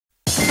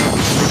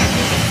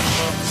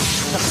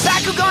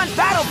on,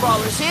 Battle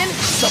Brawlers in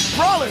the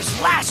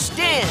Brawlers' Last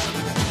Stand!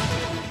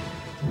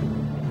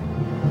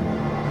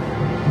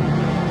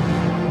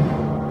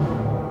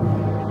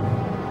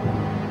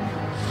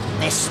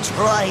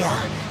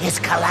 Destroyer is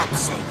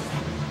collapsing.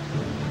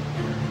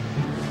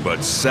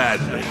 But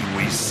sadly,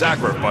 we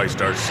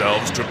sacrificed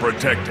ourselves to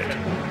protect it.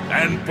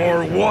 And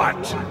for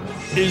what?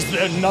 Is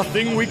there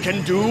nothing we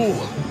can do?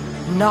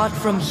 Not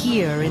from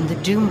here in the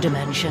Doom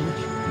Dimension.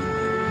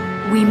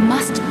 We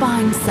must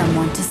find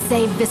someone to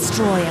save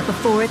Vestroia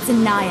before it's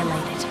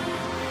annihilated.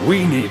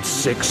 We need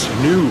 6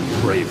 new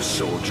brave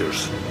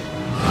soldiers.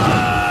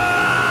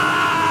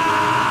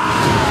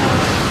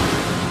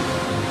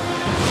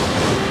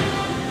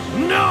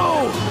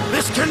 No!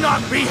 This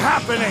cannot be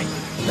happening!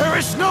 There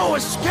is no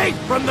escape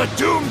from the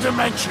Doom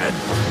Dimension!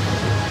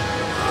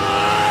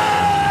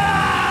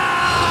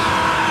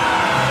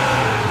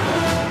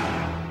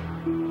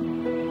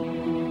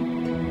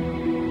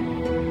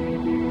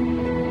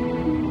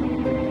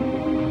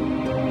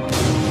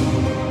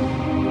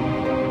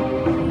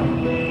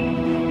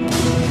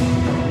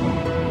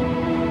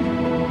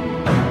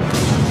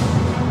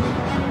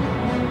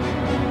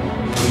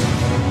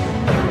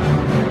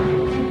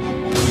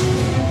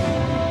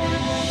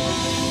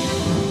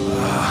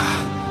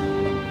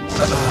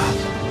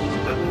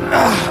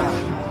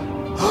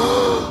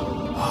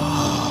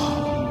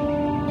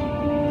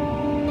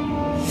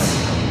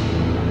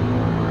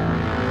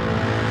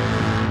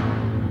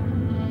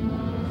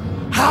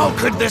 How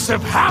could this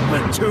have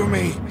happened to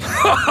me?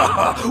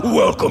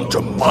 Welcome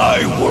to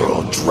my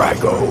world,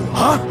 Drago.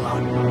 Huh?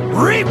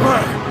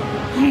 Reaper!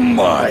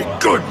 My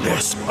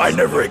goodness, I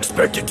never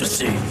expected to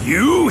see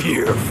you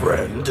here,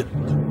 friend.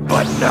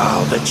 But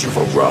now that you've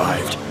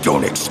arrived,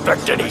 don't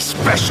expect any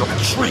special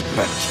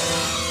treatment.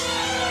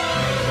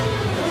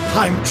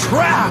 I'm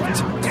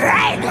trapped!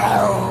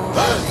 Drago!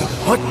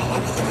 What?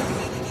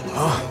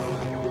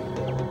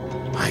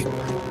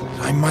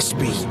 I must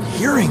be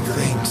hearing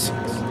things.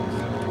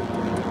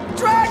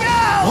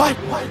 Drago!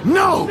 What?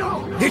 No!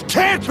 It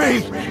can't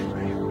be!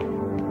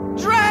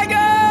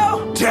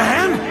 Drago!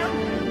 Dan?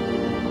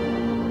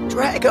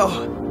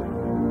 Drago!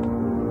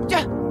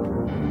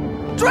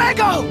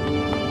 Drago!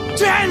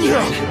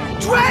 Daniel!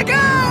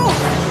 Drago!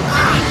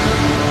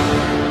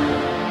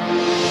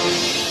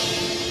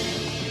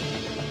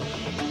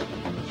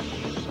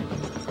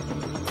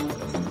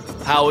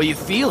 How are you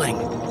feeling,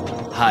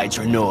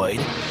 Hydronoid?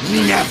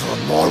 Never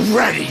more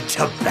ready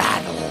to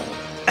battle.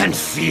 And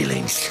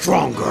feeling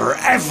stronger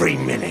every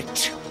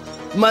minute.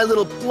 My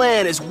little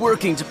plan is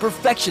working to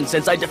perfection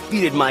since I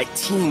defeated my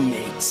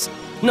teammates.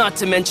 Not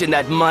to mention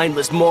that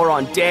mindless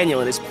moron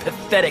Daniel and his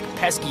pathetic,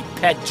 pesky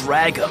pet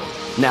Drago.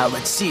 Now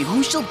let's see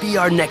who shall be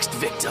our next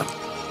victim.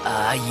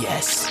 Ah,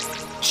 yes.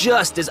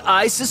 Just as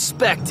I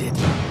suspected,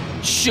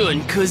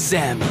 Shun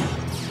Kazami.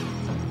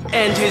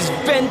 And his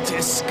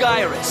Ventus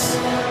Skyrus.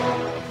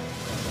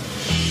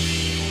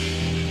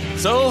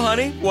 So,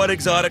 honey, what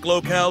exotic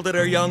locale did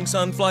our young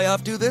son fly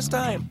off to this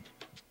time?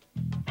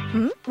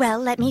 Well,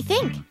 let me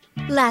think.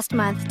 Last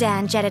month,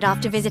 Dan jetted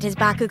off to visit his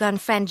Bakugan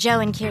friend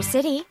Joe in Kier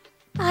City.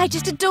 I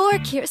just adore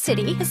Kier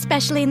City,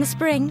 especially in the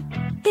spring.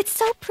 It's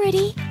so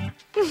pretty.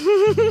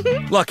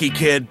 Lucky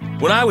kid.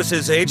 When I was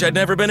his age, I'd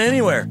never been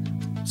anywhere.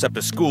 Except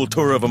a school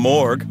tour of a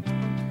morgue.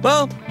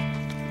 Well,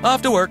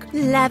 off to work.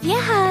 Love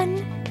ya,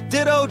 hun.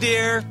 Ditto,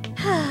 dear.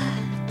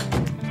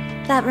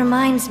 That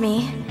reminds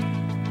me.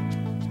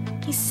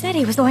 He said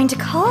he was going to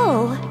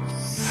call.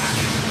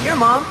 Here,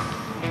 Mom.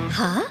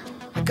 Huh?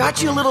 I got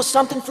you a little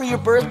something for your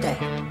birthday.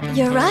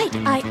 You're right.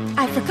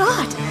 I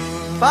forgot.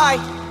 Bye.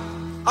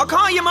 I'll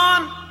call you,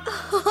 Mom.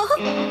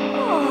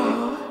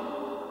 Oh.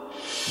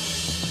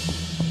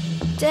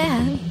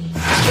 Dan.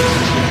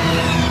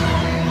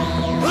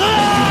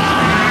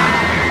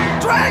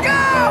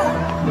 Drago!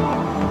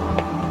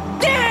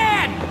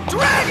 Dan!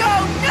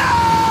 Drago, no!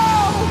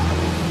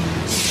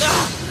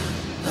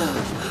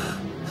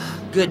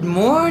 Good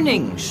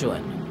morning,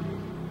 Shun.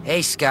 Hey,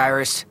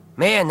 Skyrus.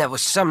 Man, that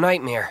was some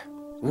nightmare.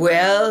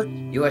 Well,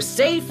 you're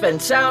safe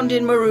and sound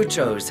in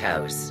Marucho's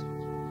house.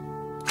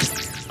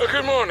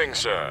 Good morning,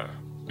 sir.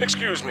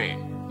 Excuse me,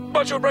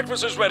 but your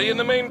breakfast is ready in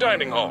the main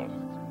dining hall.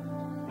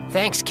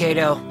 Thanks,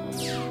 Kato.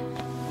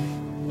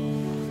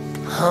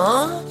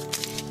 Huh?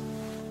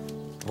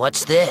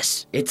 What's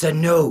this? It's a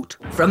note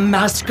from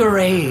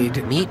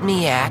Masquerade. Meet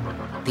me at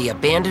the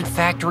abandoned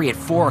factory at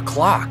 4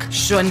 o'clock.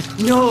 Shun,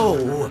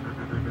 no!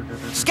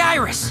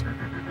 Skyrus!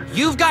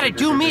 You've got to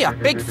do me a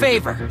big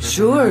favor.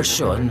 Sure,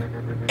 Shun.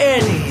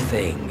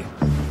 Anything.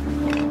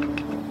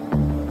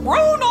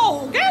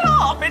 Bruno, get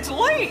up! It's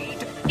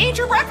late! Eat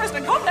your breakfast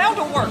and come down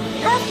to work.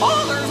 Your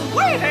father's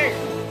waiting!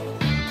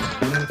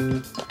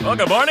 Well,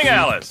 good morning,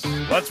 Alice.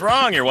 What's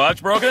wrong? Your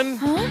watch broken?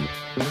 Huh?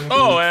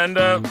 Oh, and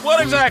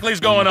what exactly is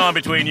going on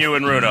between you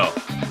and Runo?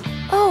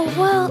 Oh,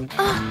 well,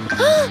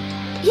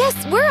 yes,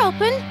 we're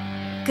open.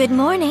 Good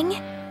morning.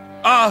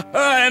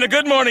 And a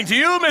good morning to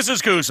you,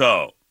 Mrs.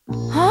 Kuso.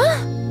 Huh?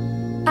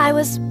 I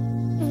was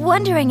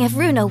wondering if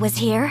Runo was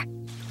here.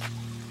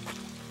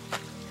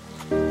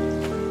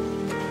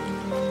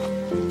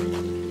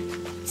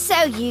 So,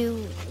 Oh,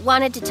 you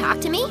wanted to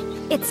talk to me?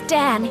 It's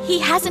Dan. He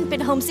hasn't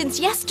been home since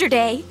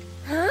yesterday.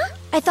 Huh?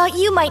 I thought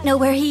you might know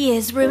where he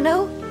is,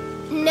 Runo.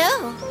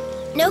 No.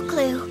 No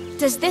clue.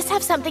 Does this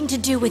have something to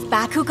do with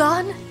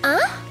Bakugan?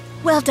 Huh?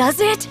 Well,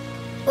 does it?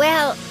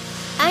 Well,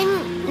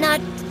 I'm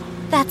not...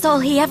 That's all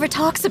he ever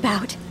talks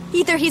about.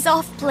 Either he's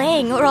off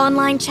playing or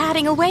online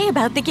chatting away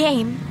about the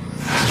game.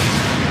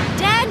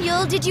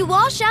 Daniel, did you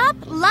wash up?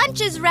 Lunch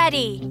is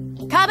ready.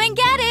 Come and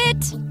get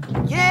it.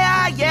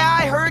 Yeah,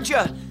 I heard you.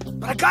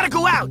 But I gotta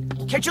go out.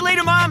 Catch you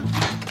later, Mom.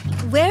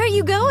 Where are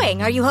you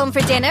going? Are you home for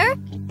dinner?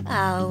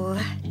 Oh.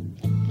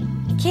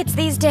 Kids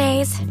these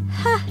days.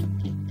 Huh.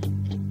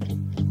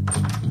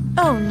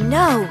 Oh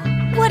no.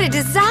 What a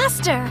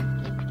disaster.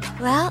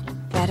 Well,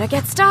 better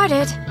get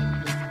started.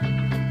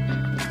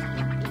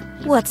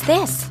 What's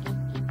this?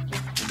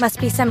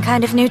 Must be some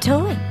kind of new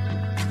toy.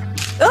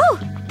 Oh!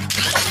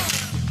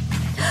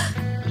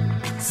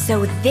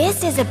 So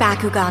this is a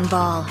Bakugan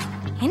ball.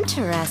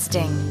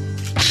 Interesting.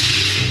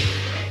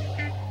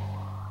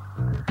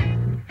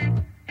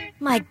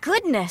 My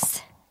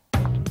goodness.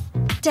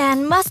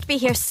 Dan must be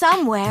here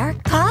somewhere.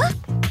 Huh?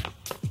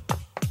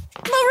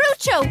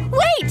 Marucho,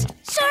 wait!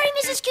 Sorry,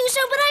 Mrs. Kuso,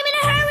 but I'm in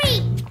a hurry.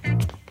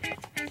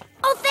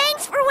 Oh,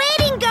 thanks for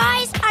waiting,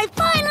 guys. I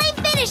finally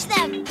finished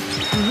them.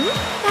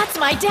 That's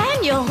my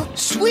Daniel.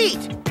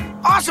 Sweet!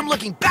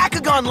 Awesome-looking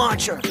Bakugan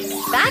launcher.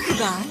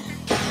 Bakugan?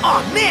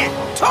 Aw,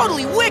 man!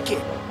 Totally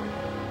wicked!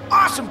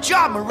 Awesome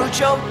job,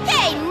 Marucho!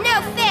 Hey,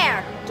 no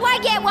fair! Do I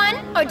get one,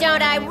 or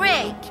don't I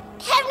rank?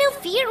 Have no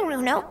fear,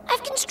 Runo.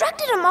 I've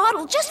constructed a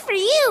model just for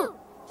you.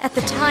 At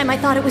the time, I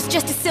thought it was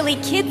just a silly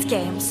kid's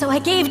game, so I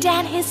gave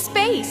Dan his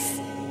space.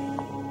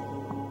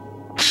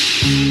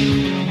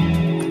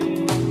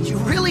 You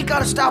really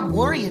gotta stop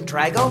worrying,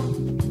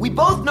 Drago. We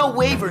both know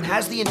Wyvern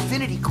has the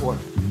Infinity Core,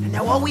 and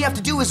now all we have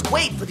to do is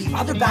wait for the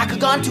other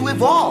Bakugan to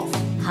evolve.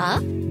 Huh?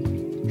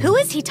 Who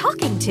is he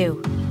talking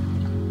to?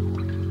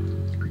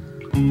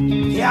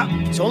 Yeah,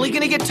 it's only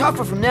gonna get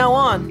tougher from now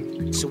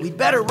on, so we'd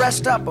better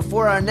rest up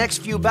before our next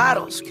few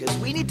battles, because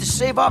we need to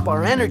save up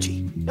our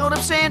energy. Know what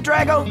I'm saying,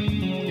 Drago?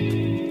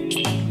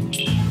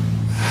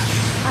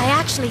 I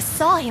actually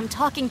saw him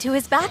talking to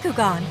his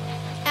Bakugan.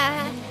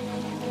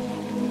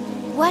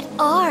 What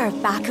are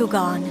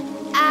Bakugan?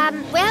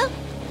 Well,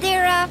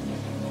 they're,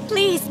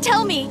 Please,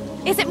 tell me.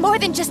 Is it more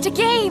than just a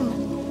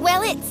game?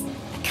 Well, it's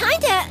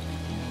kinda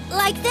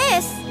like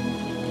this.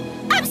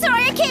 I'm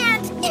sorry, I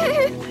can't.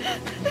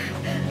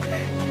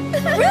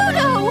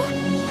 Runo!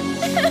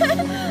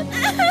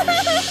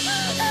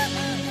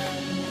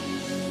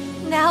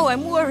 Now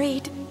I'm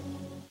worried.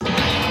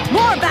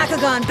 More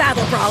Bakugan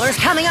Battle Brawlers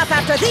coming up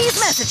after these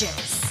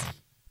messages.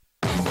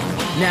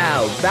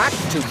 Now, back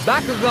to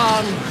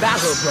Bakugan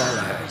Battle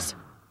Brawlers.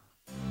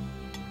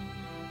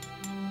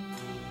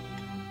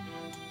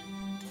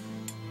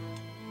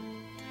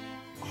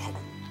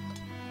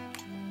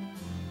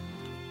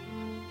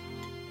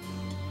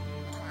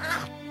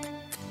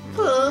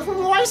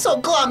 Why so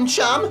glum,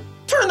 chum?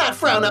 Turn that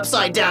frown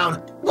upside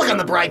down. Look on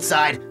the bright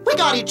side. We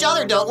got each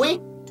other, don't we?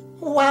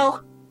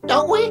 Well,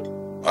 don't we?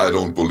 I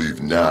don't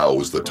believe now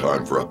is the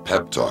time for a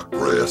pep talk,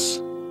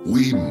 Reyes.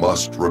 We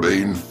must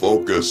remain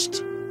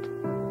focused.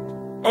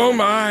 Oh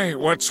my,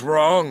 what's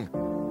wrong?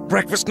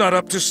 Breakfast not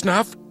up to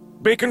snuff?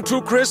 Bacon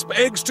too crisp,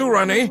 eggs too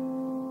runny?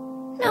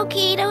 No,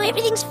 Kato,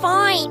 everything's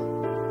fine.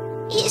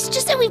 It's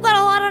just that we've got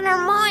a lot on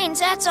our minds,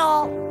 that's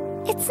all.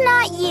 It's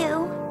not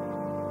you.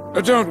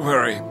 Don't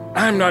worry,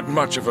 I'm not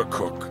much of a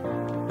cook.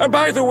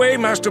 By the way,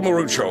 Master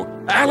Marucho,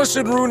 Alice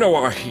and Runo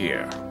are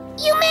here.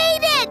 You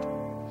made it!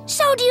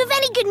 So, do you have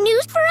any good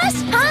news for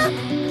us, huh?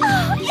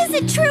 Oh, is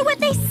it true what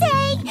they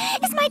say?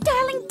 Is my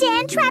darling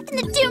Dan trapped in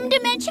the Doom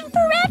Dimension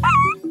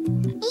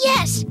forever?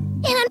 Yes,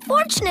 and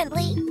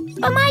unfortunately,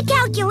 by my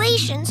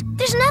calculations,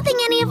 there's nothing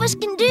any of us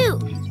can do.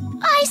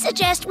 I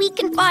suggest we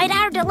confide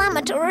our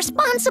dilemma to a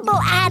responsible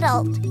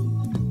adult.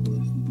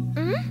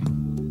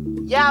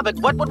 Yeah, but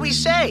what would we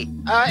say?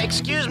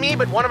 Excuse me,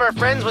 but one of our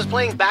friends was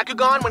playing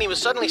Bakugan when he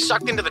was suddenly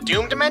sucked into the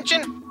Doom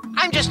Dimension?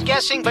 I'm just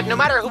guessing, but no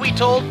matter who we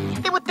told,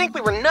 they would think we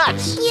were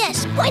nuts.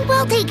 Yes, point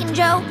well taken,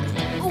 Joe.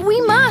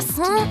 We must.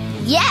 Huh?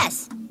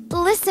 Yes.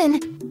 Listen,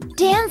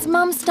 Dan's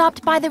mom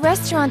stopped by the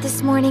restaurant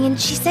this morning and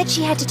she said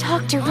she had to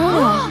talk to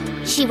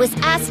Runo. She was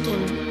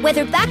asking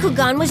whether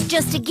Bakugan was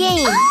just a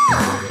game.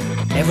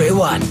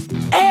 Everyone,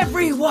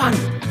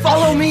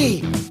 follow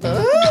me.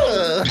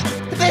 Ooh,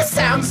 this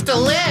sounds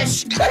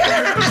delish.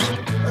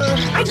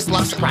 I just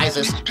love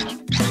surprises.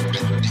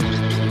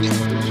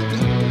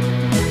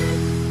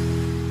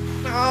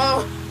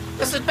 Oh,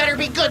 this had better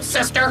be good,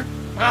 sister.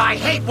 Oh, I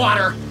hate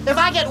water. If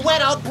I get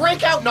wet, I'll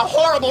break out in a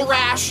horrible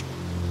rash.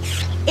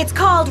 It's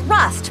called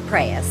rust,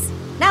 Preyas.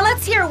 Now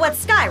let's hear what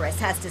Skyrus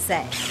has to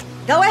say.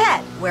 Go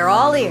ahead, we're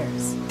all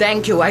ears.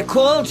 Thank you. I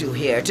called you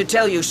here to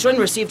tell you Shun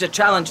received a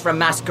challenge from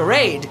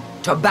Masquerade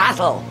to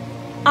battle.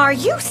 Are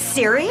you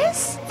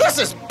serious? This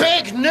is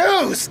big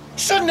news!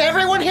 Shouldn't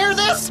everyone hear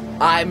this?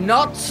 I'm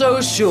not so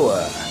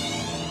sure.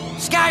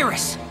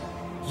 Skyrus,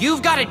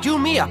 you've got to do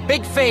me a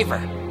big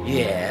favor.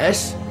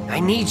 Yes? I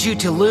need you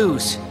to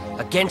lose.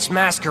 against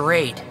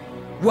Masquerade.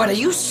 What are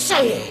you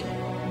saying?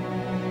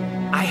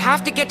 I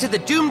have to get to the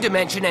Doom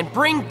Dimension and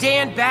bring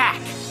Dan back.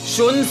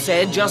 Shun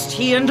said just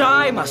he and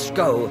I must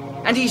go,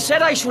 and he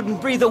said I shouldn't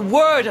breathe a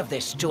word of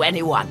this to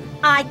anyone.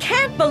 I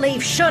can't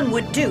believe Shun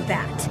would do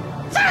that.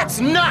 That's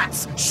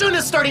nuts! Shun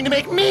is starting to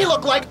make me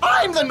look like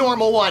I'm the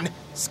normal one.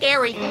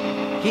 Scary.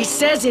 He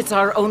says it's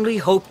our only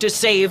hope to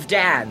save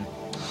Dan.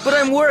 But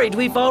I'm worried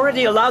we've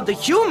already allowed the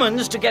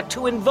humans to get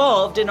too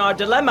involved in our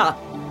dilemma.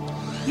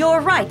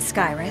 You're right,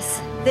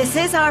 Skyrus. This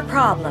is our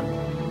problem.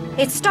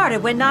 It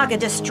started when Naga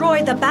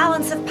destroyed the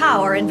balance of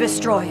power in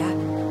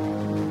Vestroia.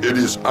 It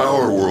is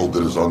our world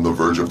that is on the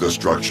verge of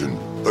destruction.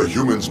 The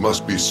humans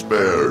must be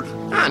spared.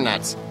 Ah,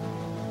 nuts.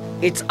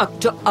 It's up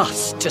to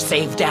us to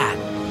save Dan.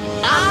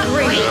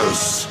 Agreed.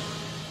 Yes.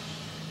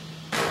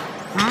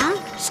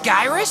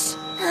 Skyrus?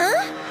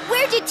 Huh?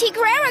 Where did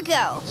Tigrera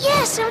go?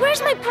 Yes, and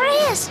where's my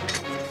Prius?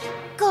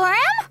 Gorham?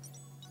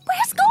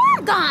 Where's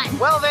Gorham gone?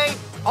 Well, they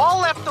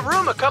all left the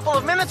room a couple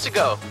of minutes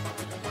ago.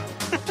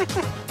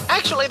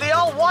 Actually, they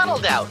all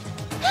waddled out.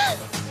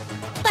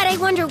 But I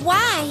wonder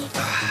why.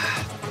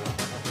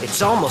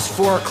 It's almost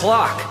 4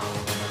 o'clock.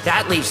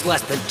 That leaves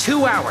less than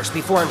 2 hours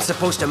before I'm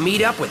supposed to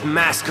meet up with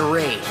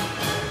Masquerade.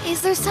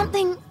 Is there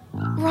something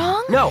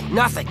wrong? No,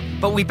 nothing.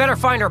 But we better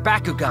find our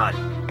Bakugan.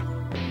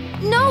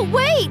 No,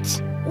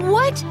 wait!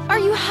 What are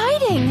you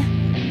hiding?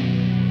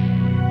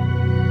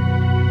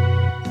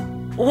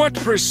 What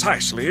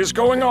precisely is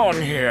going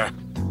on here?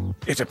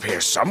 It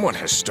appears someone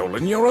has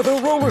stolen your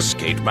other roller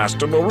skate,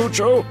 Master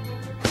Marucho.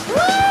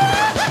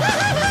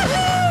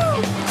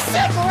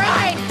 Sick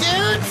ride,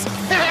 dudes!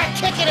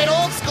 Kicking it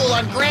old school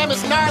on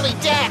Grandma's gnarly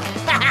deck.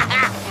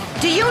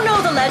 Do you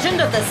know the legend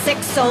of the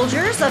 6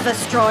 soldiers of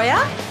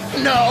Vestroia?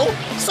 No,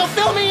 so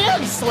fill me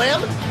in,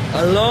 Slim.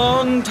 A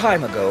long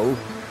time ago,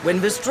 when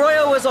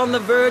Vestroia was on the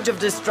verge of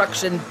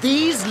destruction,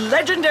 these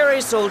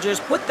legendary soldiers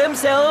put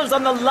themselves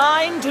on the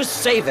line to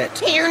save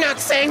it. You're not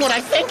saying what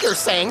I think you're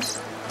saying,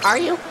 are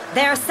you?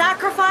 Their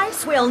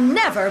sacrifice will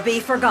never be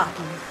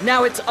forgotten.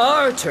 Now it's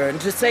our turn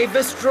to save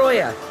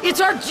Vestroia. It's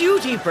our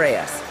duty,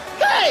 Breas.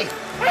 Hey!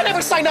 I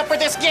never signed up for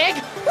this gig!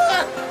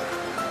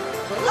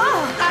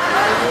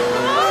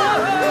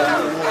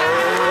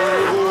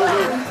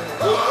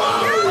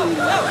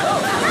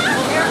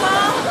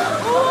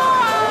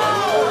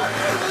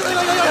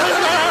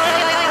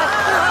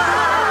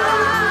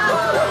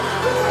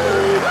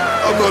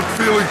 I'm not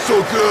feeling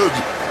so good.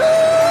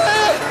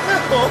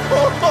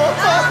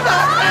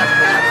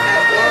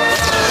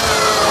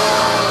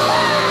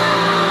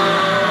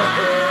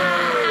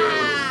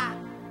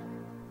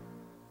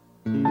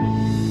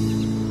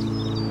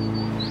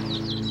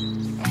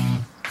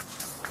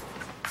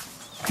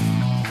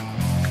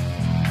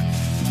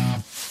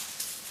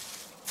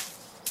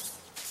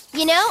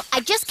 You know, I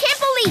just can't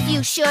believe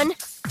you, Shun.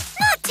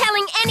 Not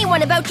telling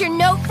anyone about your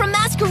note from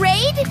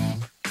Masquerade?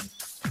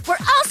 We're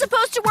all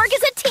supposed to work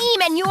as a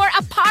team, and you're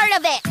a part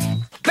of it.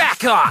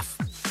 Back off!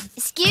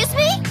 Excuse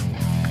me?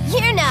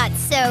 You're not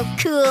so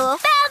cool.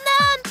 Found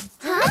them!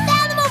 Huh? I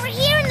found them over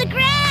here in the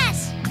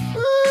grass.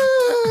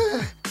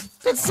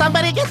 Did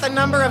somebody get the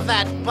number of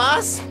that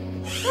bus?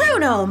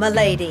 Bruno,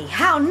 milady,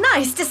 how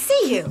nice to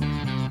see you.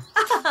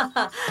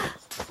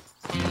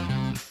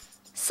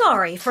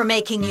 Sorry for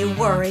making you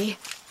worry.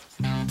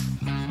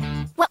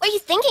 What were you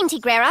thinking,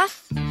 Tigrera?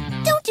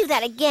 Don't do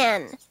that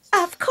again.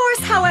 Of course,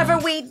 however,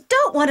 we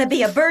don't want to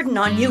be a burden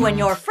on you and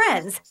your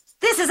friends.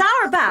 This is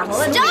our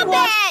battle, and Stop we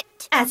want...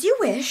 it! As you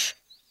wish.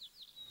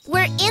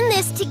 We're in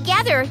this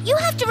together. You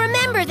have to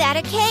remember that,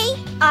 okay?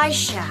 I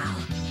shall.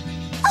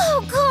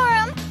 Oh,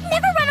 Gorham,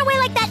 never run away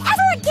like that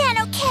ever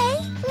again, okay?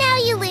 Now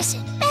you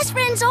listen. Best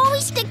friends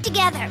always stick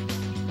together.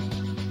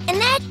 And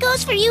that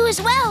goes for you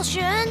as well,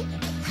 Shun.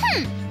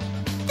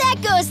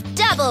 That goes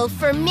double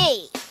for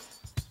me.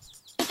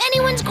 If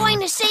anyone's going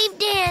to save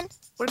Dan,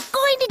 we're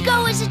going to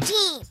go as a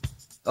team.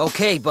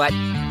 Okay, but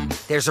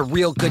there's a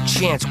real good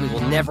chance we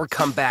will never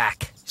come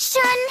back.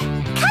 Shun,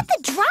 cut the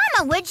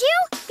drama, would you?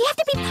 We have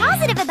to be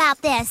positive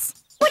about this.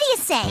 What do you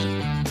say?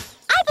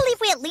 I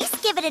believe we at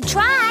least give it a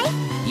try.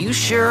 You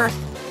sure?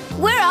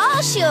 We're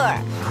all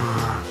sure.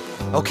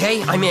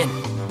 Okay, I'm in.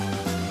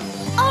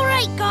 All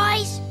right,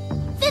 guys.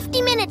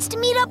 50 minutes to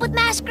meet up with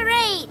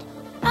Masquerade.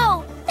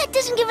 Oh, that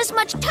doesn't give us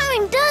much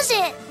time, does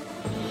it?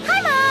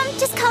 Hi, Mom.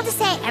 Just called to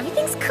say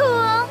everything's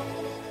cool.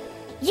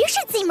 You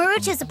should see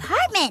Marucho's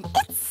apartment.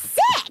 It's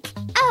sick.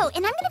 Oh,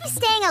 and I'm gonna be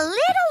staying a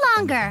little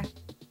longer.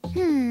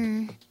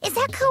 Is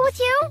that cool with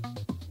you?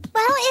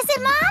 Well, is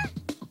it, Mom?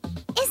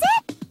 Is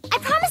it? I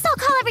promise I'll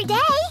call every day.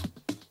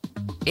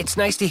 It's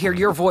nice to hear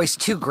your voice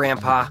too,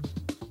 Grandpa.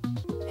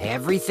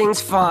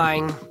 Everything's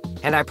fine.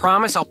 And I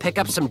promise I'll pick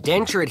up some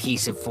denture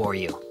adhesive for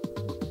you.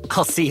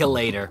 I'll see you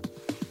later.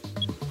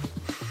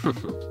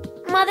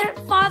 Mother,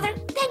 Father,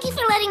 thank you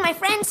for letting my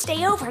friends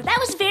stay over. That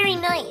was very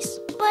nice.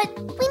 But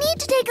we need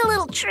to take a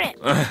little trip.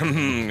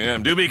 Yeah,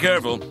 do be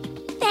careful.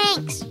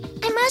 Thanks.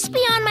 I must be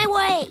on my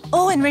way.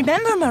 Oh, and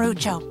remember,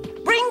 Marucho,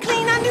 bring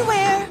clean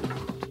underwear.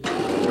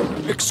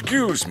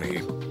 Excuse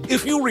me.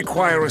 If you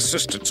require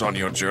assistance on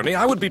your journey,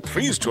 I would be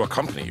pleased to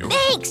accompany you.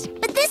 Thanks,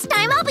 but this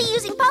time I'll be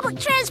using public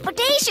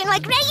transportation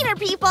like regular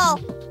people.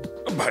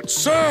 But,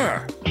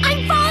 sir...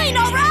 I'm fine,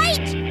 all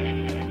right?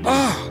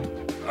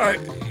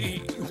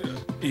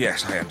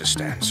 Yes, I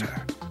understand,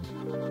 sir.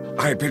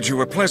 I bid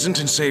you a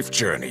pleasant and safe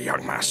journey,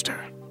 young master.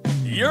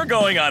 You're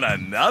going on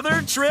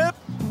another trip?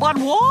 But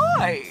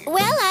why?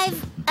 Well,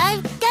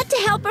 I've got to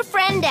help a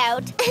friend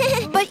out.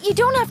 But you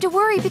don't have to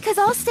worry because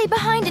I'll stay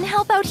behind and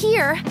help out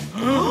here.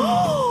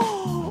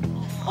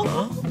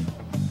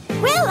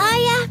 Well,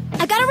 I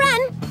gotta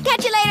run.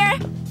 Catch you later.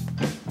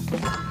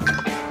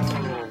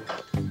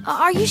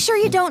 Are you sure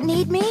you don't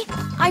need me?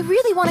 I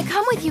really want to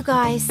come with you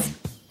guys.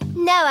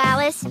 No,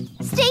 Alice.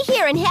 Stay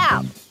here and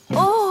help.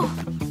 Oh.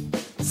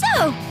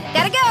 So,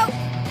 gotta go.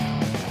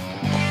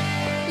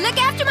 Look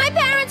after my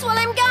parents while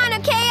I'm gone,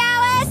 okay,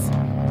 Alice?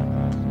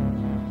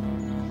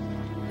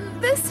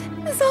 This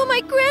is all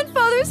my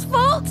grandfather's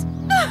fault.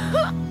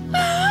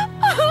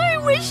 I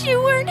wish you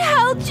weren't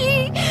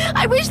Halgie.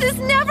 I wish this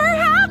never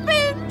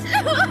happened.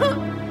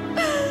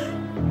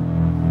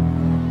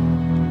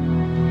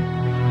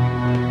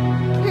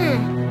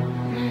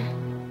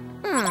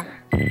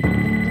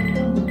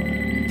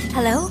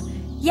 Hello?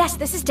 Yes,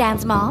 this is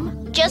Dan's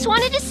mom. Just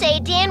wanted to say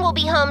Dan will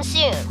be home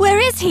soon. Where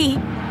is he?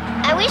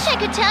 I wish I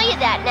could tell you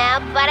that now,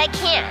 but I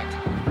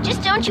can't.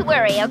 Just don't you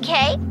worry,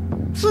 okay?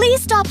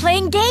 Please stop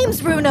playing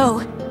games, Bruno.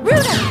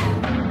 Bruno,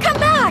 come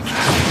back!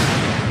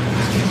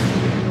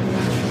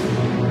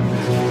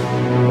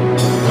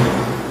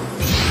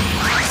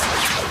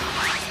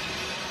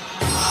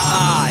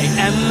 I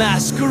am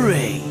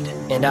Masquerade.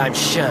 And I'm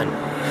Shun.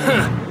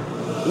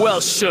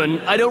 Well,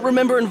 Shun, I don't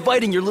remember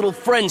inviting your little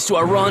friends to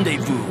our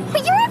rendezvous. For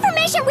your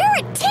information, we're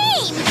a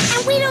team!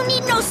 And we don't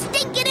need no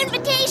stinking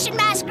invitation,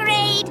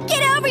 Masquerade!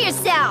 Get over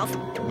yourself!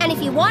 And if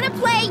you want to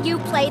play, you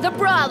play the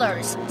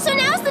Brawlers. So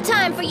now's the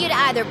time for you to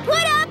either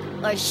put up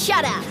or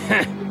shut up.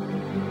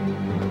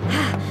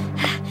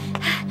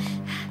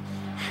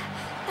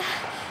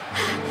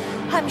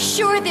 I'm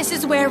sure this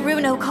is where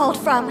Bruno called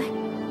from.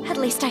 At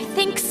least I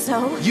think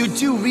so. You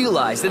do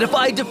realize that if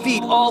I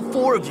defeat all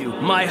four of you,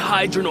 my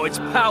Hydronoid's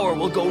power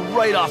will go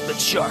right off the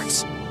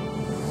charts.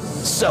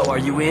 So are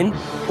you in,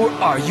 or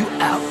are you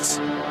out?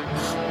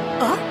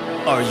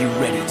 Are you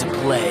ready to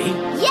play?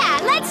 Yeah,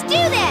 let's do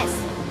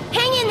this!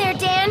 Hang in there,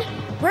 Dan.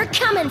 We're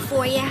coming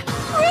for you.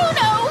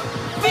 Bruno!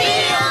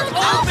 Field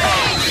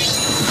open!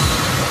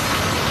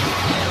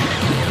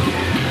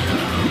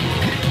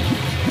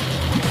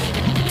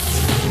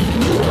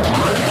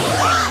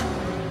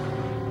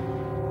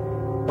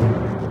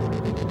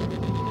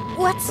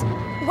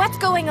 What's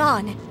going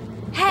on?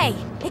 Hey,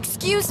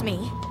 excuse me.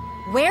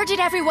 Where did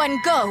everyone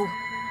go?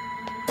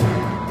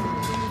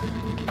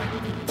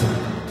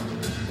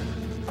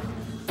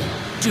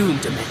 Doom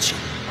Dimension.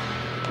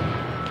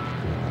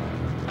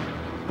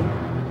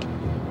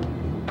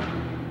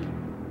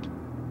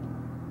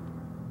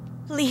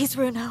 Please,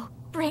 Bruno,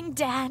 bring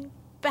Dan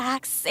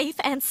back safe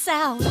and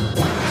sound.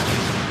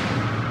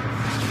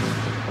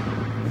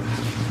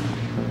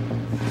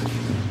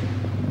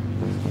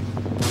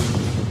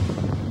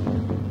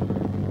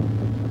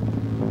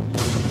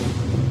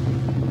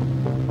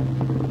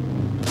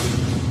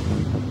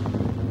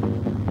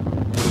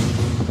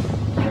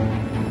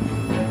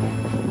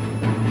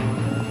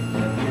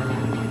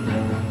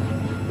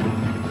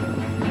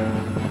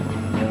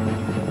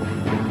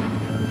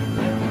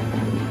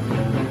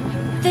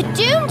 The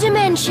Doom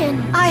Dimension!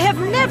 I have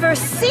never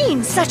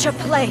seen such a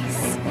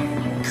place.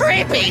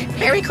 Creepy!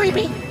 Very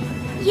creepy.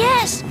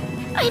 Yes!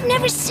 I've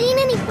never seen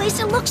any place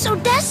that looks so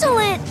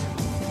desolate!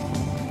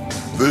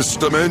 This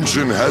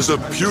dimension has a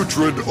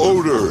putrid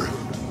odor.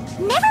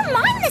 Never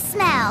mind the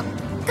smell!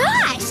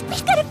 Gosh,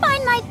 we've got to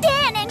find my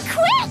Dan, and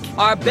quick!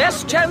 Our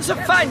best chance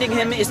of finding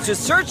him is to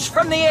search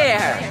from the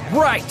air.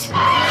 Right.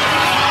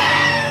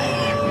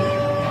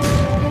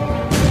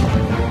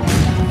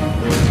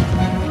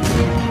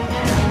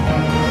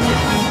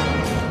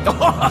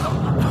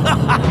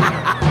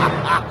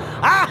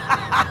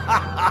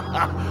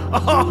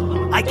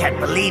 Oh, I can't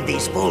believe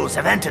these fools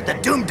have entered the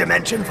Doom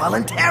Dimension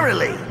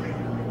voluntarily.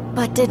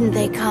 But didn't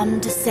they come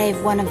to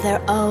save one of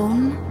their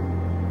own?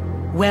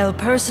 Well,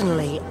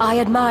 personally, I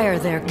admire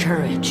their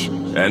courage.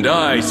 And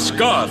I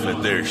scoff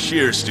at their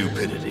sheer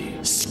stupidity.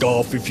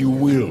 Scoff if you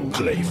will,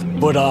 Clayton,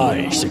 but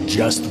I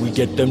suggest we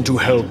get them to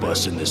help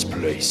us in this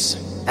place.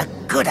 A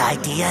good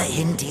idea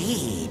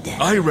indeed.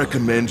 I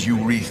recommend you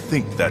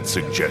rethink that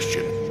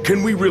suggestion.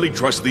 Can we really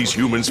trust these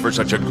humans for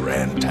such a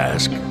grand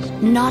task?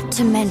 Not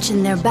to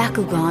mention their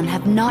Bakugan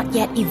have not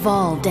yet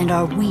evolved and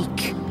are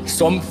weak.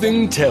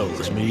 Something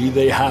tells me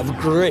they have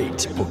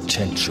great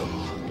potential.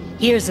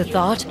 Here's a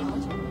thought.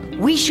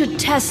 We should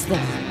test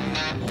them.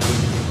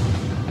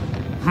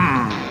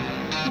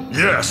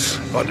 Yes,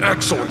 an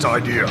excellent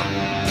idea.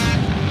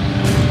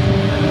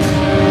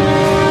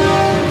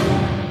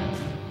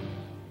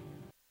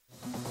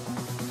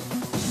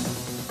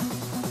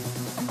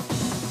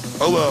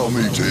 Allow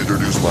me to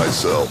introduce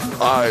myself.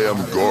 I am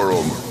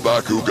Gorum,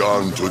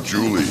 Bakugan to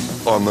Julie.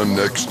 On the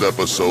next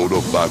episode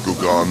of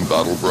Bakugan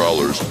Battle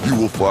Brawlers, you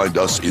will find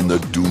us in the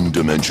Doom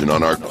Dimension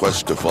on our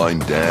quest to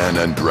find Dan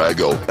and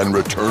Drago and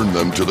return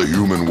them to the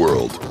human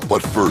world.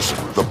 But first,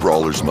 the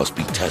Brawlers must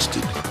be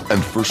tested.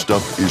 And first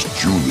up is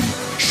Julie.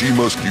 She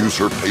must use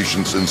her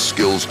patience and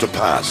skills to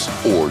pass,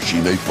 or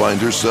she may find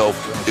herself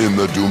in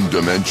the Doom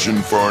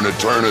Dimension for an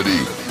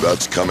eternity.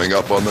 That's coming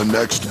up on the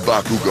next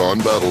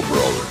Bakugan Battle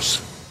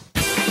Brawlers.